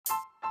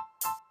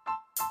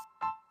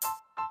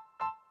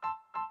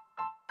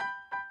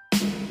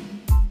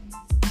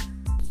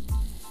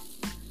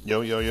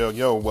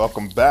Yo,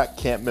 welcome back.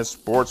 Can't Miss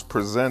Sports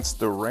presents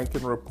the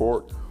Ranking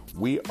Report.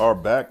 We are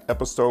back,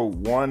 episode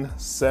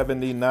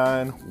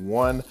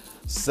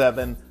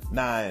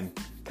 179.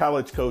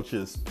 College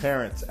coaches,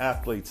 parents,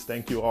 athletes,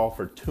 thank you all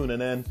for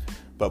tuning in.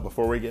 But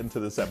before we get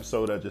into this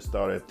episode, I just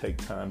thought I'd take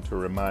time to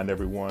remind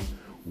everyone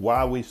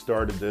why we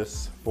started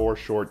this 4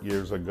 short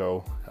years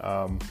ago.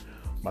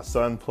 My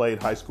son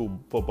played high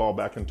school football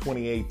back in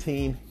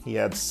 2018. He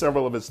had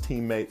several of his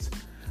teammates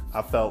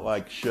I felt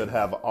like should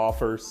have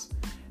offers,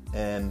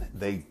 and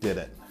they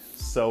didn't.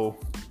 So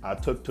I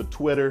took to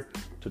Twitter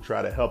to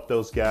try to help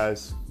those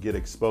guys get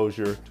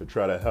exposure, to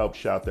try to help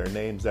shout their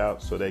names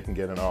out so they can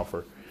get an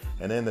offer.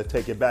 And then to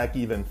take it back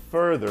even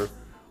further,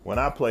 when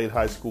I played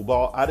high school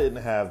ball, I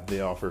didn't have the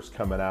offers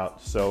coming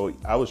out. So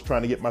I was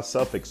trying to get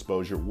myself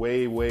exposure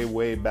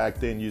way back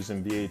then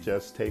using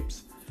VHS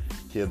tapes.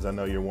 Kids, I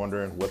know you're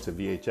wondering, what's a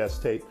VHS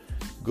tape?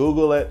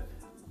 Google it.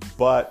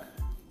 But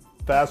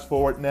fast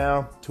forward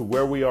now to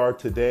where we are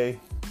today.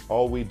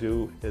 All we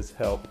do is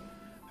help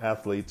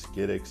athletes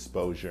get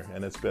exposure.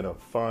 And it's been a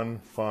fun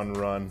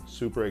run,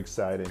 super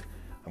exciting.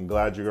 I'm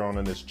glad you're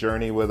on this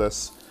journey with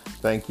us.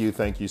 Thank you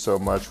so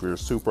much. We're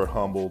super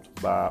humbled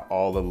by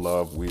all the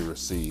love we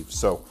receive.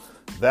 So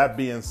that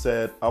being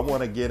said, I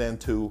want to get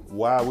into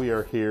why we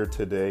are here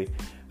today.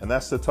 And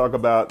that's to talk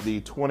about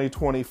the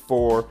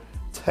 2024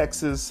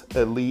 Texas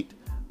Elite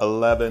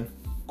 11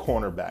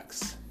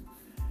 cornerbacks.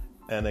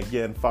 And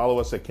again, follow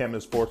us at Can't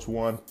Miss Sports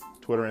 1,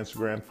 Twitter,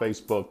 Instagram,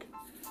 Facebook.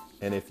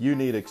 And if you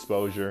need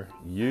exposure,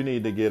 you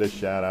need to get a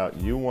shout out,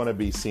 you want to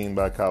be seen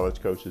by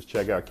college coaches,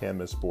 check out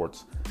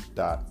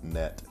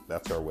canmissports.net.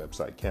 That's our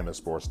website,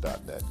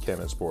 canmissports.net,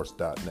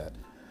 canmissports.net.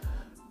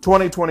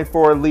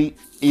 2024 Elite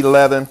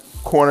 11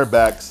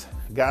 cornerbacks.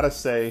 Gotta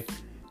say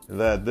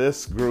that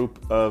this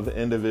group of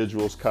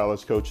individuals,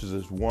 college coaches,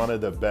 is one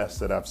of the best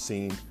that I've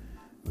seen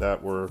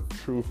that were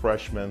true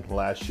freshmen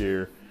last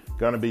year,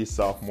 gonna be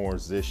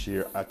sophomores this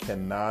year. I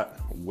cannot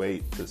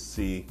wait to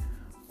see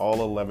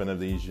all 11 of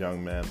these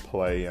young men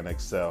play and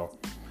excel.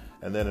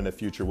 And then in the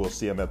future, we'll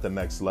see them at the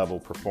next level,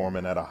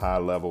 performing at a high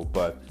level.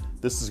 But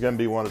this is going to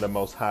be one of the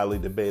most highly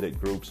debated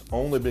groups,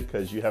 only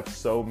because you have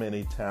so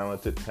many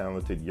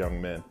talented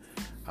young men.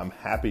 I'm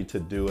happy to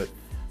do it.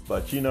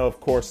 But, of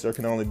course, there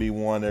can only be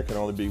one. There can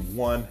only be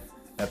one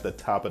at the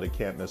top of the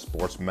Can't Miss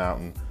Sports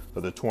Mountain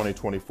for the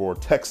 2024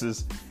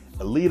 Texas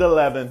Elite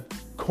 11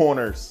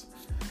 corners.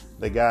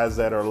 The guys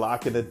that are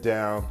locking it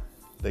down.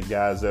 The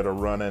guys that are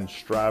running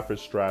stride for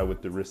stride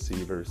with the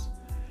receivers,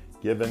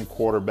 giving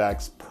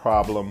quarterbacks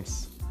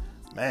problems.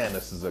 Man,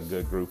 this is a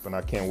good group, and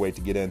I can't wait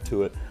to get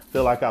into it.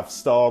 Feel like I've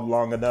stalled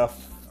long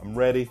enough. I'm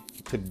ready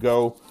to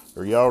go.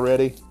 Are y'all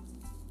ready?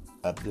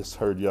 I just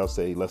heard y'all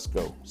say, let's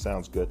go.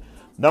 Sounds good.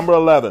 Number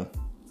 11.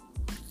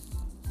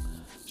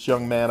 This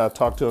young man, I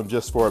talked to him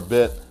just for a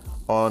bit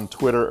on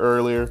Twitter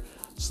earlier,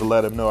 just to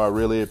let him know I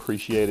really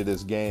appreciated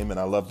his game, and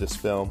I loved his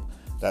film.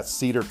 That's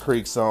Cedar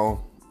Creek's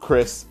own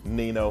Chris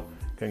Nino.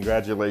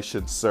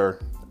 Congratulations, sir,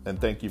 and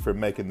thank you for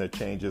making the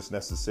changes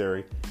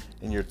necessary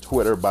in your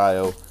Twitter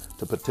bio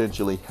to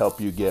potentially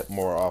help you get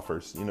more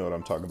offers. You know what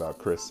I'm talking about,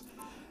 Chris.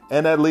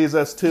 And that leads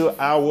us to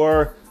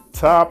our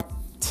top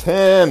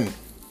 10.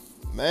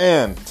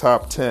 Man,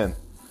 top 10.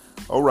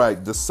 All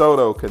right,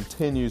 DeSoto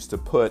continues to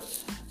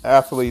put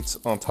athletes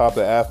on top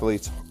of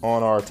athletes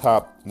on our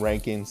top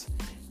rankings.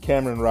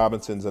 Cameron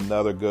Robinson's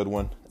another good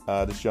one.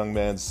 This young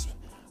man's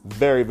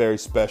very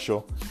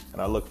special,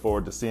 and I look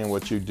forward to seeing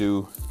what you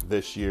do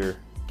this year,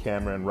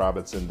 Cameron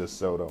Robinson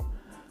DeSoto.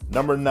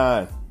 Number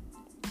 9,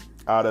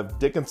 out of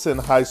Dickinson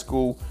High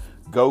School,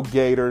 go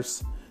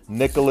Gators,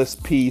 Nicholas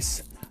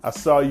Peace. I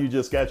saw you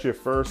just got your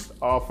first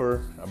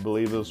offer. I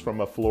believe it was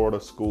from a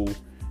Florida school.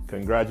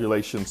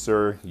 Congratulations,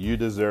 sir. You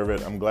deserve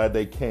it. I'm glad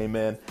they came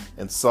in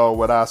and saw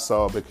what I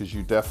saw, because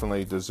you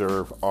definitely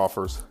deserve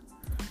offers.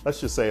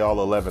 Let's just say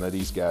all 11 of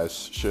these guys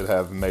should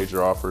have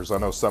major offers. I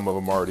know some of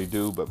them already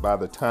do, but by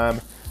the time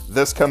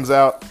this comes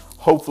out,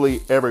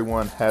 hopefully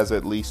everyone has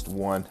at least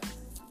one.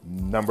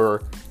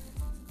 Number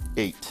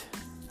 8.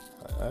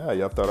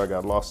 Y'all thought I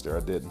got lost there. I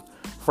didn't.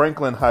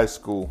 Franklin High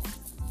School,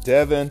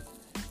 Devin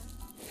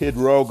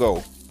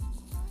Hidrogo.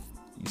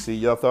 You see,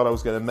 y'all thought I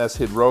was going to mess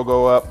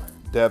Hidrogo up.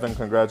 Devin,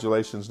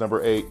 congratulations.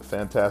 Number 8,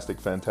 fantastic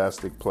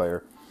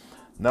player.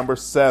 Number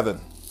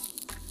 7.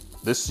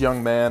 This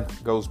young man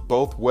goes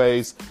both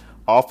ways,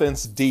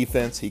 offense,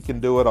 defense. He can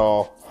do it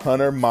all.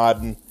 Hunter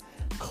Modden,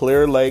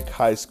 Clear Lake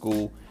High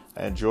School.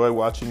 I enjoy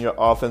watching your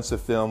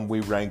offensive film. We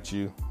ranked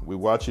you. We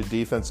watch your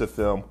defensive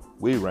film.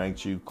 We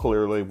ranked you.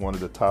 Clearly one of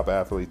the top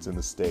athletes in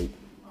the state.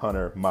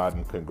 Hunter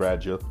Modden,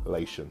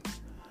 congratulations.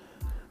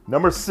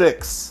 Number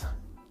 6,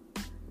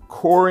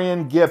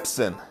 Corian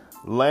Gibson,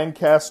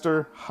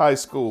 Lancaster High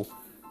School.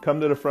 Come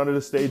to the front of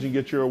the stage and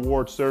get your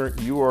award, sir.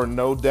 You are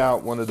no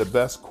doubt one of the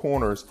best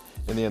corners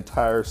in the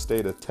entire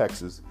state of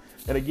Texas.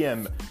 And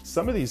again,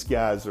 some of these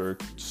guys are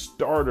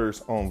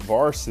starters on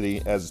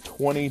varsity as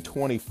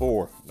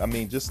 2024. I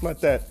mean, just let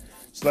that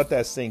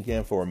sink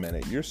in for a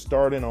minute. You're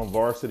starting on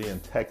varsity in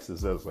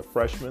Texas as a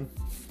freshman.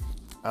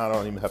 I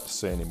don't even have to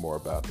say any more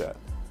about that.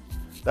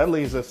 that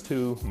leads us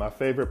to my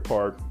favorite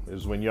part,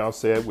 is when y'all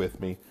say it with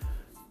me.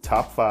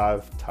 Top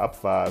five.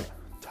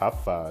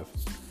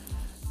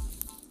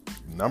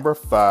 Number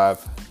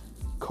 5,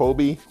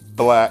 Kobe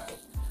Black,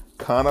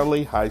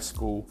 Connolly High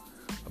School.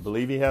 I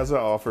believe he has an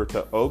offer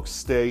to Oak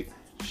State.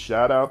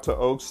 Shout out to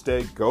Oak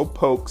State. Go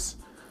Pokes.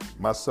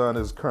 My son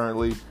is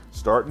currently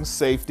starting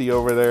safety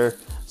over there.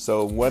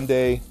 So one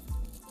day,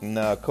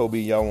 Kobe,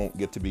 y'all won't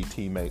get to be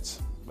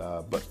teammates.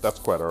 But that's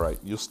quite all right.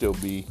 You'll still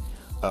be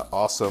an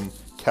awesome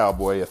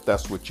Cowboy if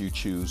that's what you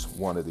choose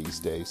one of these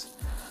days.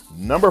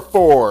 Number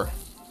 4,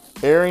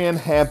 Arian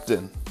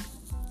Hampton,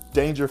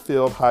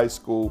 Dangerfield High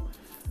School.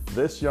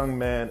 This young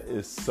man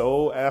is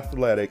so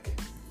athletic,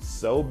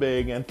 so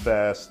big and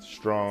fast,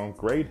 strong,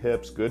 great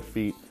hips, good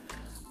feet.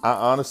 I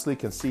honestly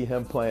can see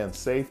him playing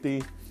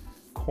safety,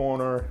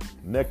 corner,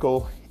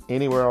 nickel,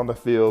 anywhere on the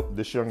field.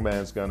 This young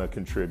man's going to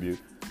contribute.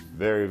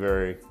 Very,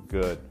 very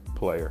good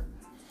player.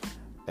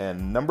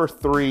 And number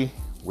 3,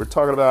 we're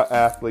talking about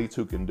athletes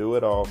who can do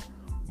it all.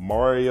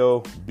 Mario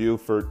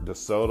Buford,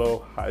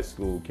 DeSoto High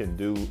School, can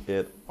do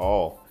it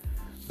all.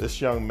 This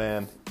young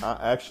man, I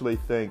actually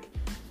think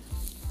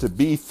to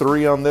be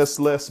 3 on this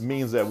list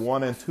means that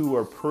 1 and 2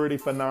 are pretty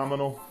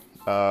phenomenal.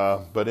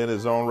 But in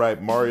his own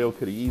right, Mario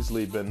could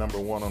easily have been number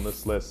 1 on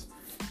this list.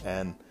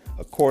 And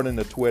according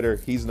to Twitter,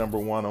 he's number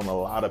 1 on a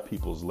lot of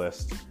people's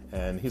lists.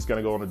 And he's going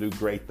to go on to do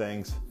great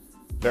things.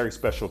 Very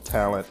special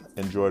talent.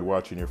 Enjoyed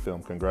watching your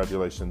film.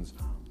 Congratulations,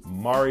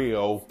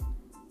 Mario.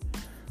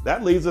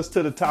 That leads us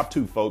to the top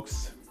 2,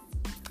 folks.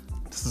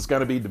 This is going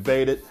to be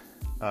debated.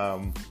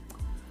 I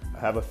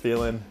have a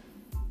feeling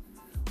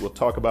we'll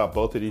talk about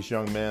both of these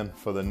young men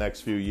for the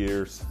next few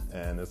years,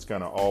 and it's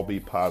going to all be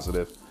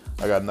positive.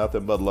 I got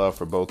nothing but love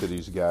for both of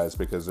these guys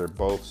because they're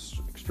both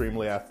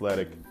extremely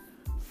athletic,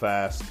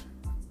 fast,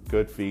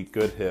 good feet,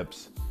 good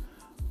hips,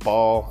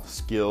 ball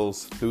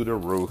skills through the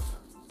roof.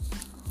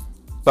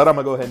 But I'm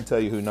going to go ahead and tell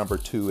you who number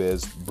 2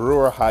 is.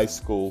 Brewer High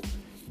School.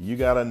 You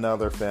got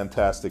another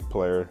fantastic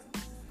player.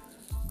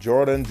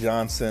 Jordan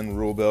Johnson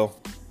Rubel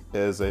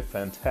is a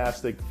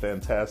fantastic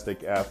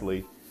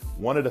athlete.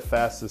 One of the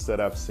fastest that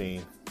I've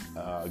seen.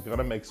 Going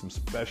to make some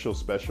special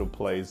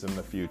plays in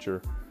the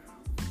future.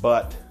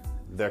 But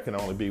there can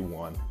only be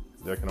one.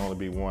 There can only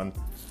be one.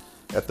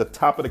 At the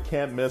top of the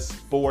Can't Miss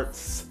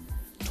Sports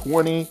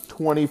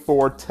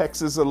 2024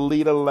 Texas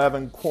Elite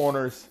 11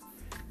 corners.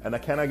 And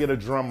can I get a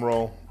drum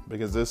roll?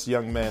 Because this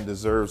young man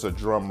deserves a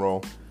drum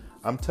roll.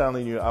 I'm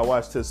telling you, I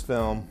watched his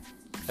film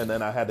and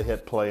then I had to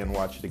hit play and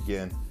watch it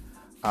again.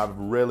 I've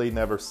really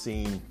never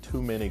seen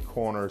too many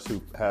corners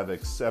who have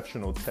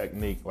exceptional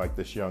technique like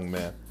this young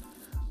man.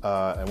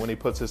 And when he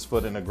puts his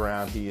foot in the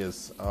ground, he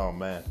is, oh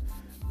man,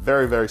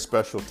 very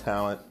special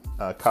talent.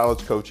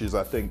 College coaches,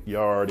 I think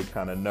y'all already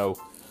kind of know.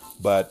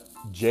 But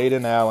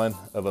Jaden Allen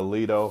of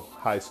Aledo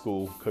High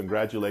School,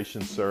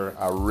 congratulations, sir.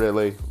 I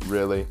really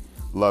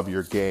love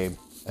your game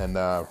and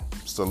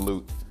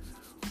salute.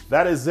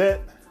 That is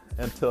it.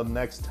 Until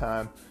next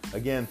time.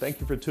 Again, thank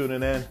you for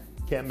tuning in.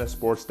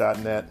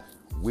 Can'tMissSports.net.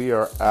 We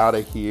are out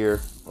of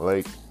here.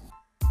 Late.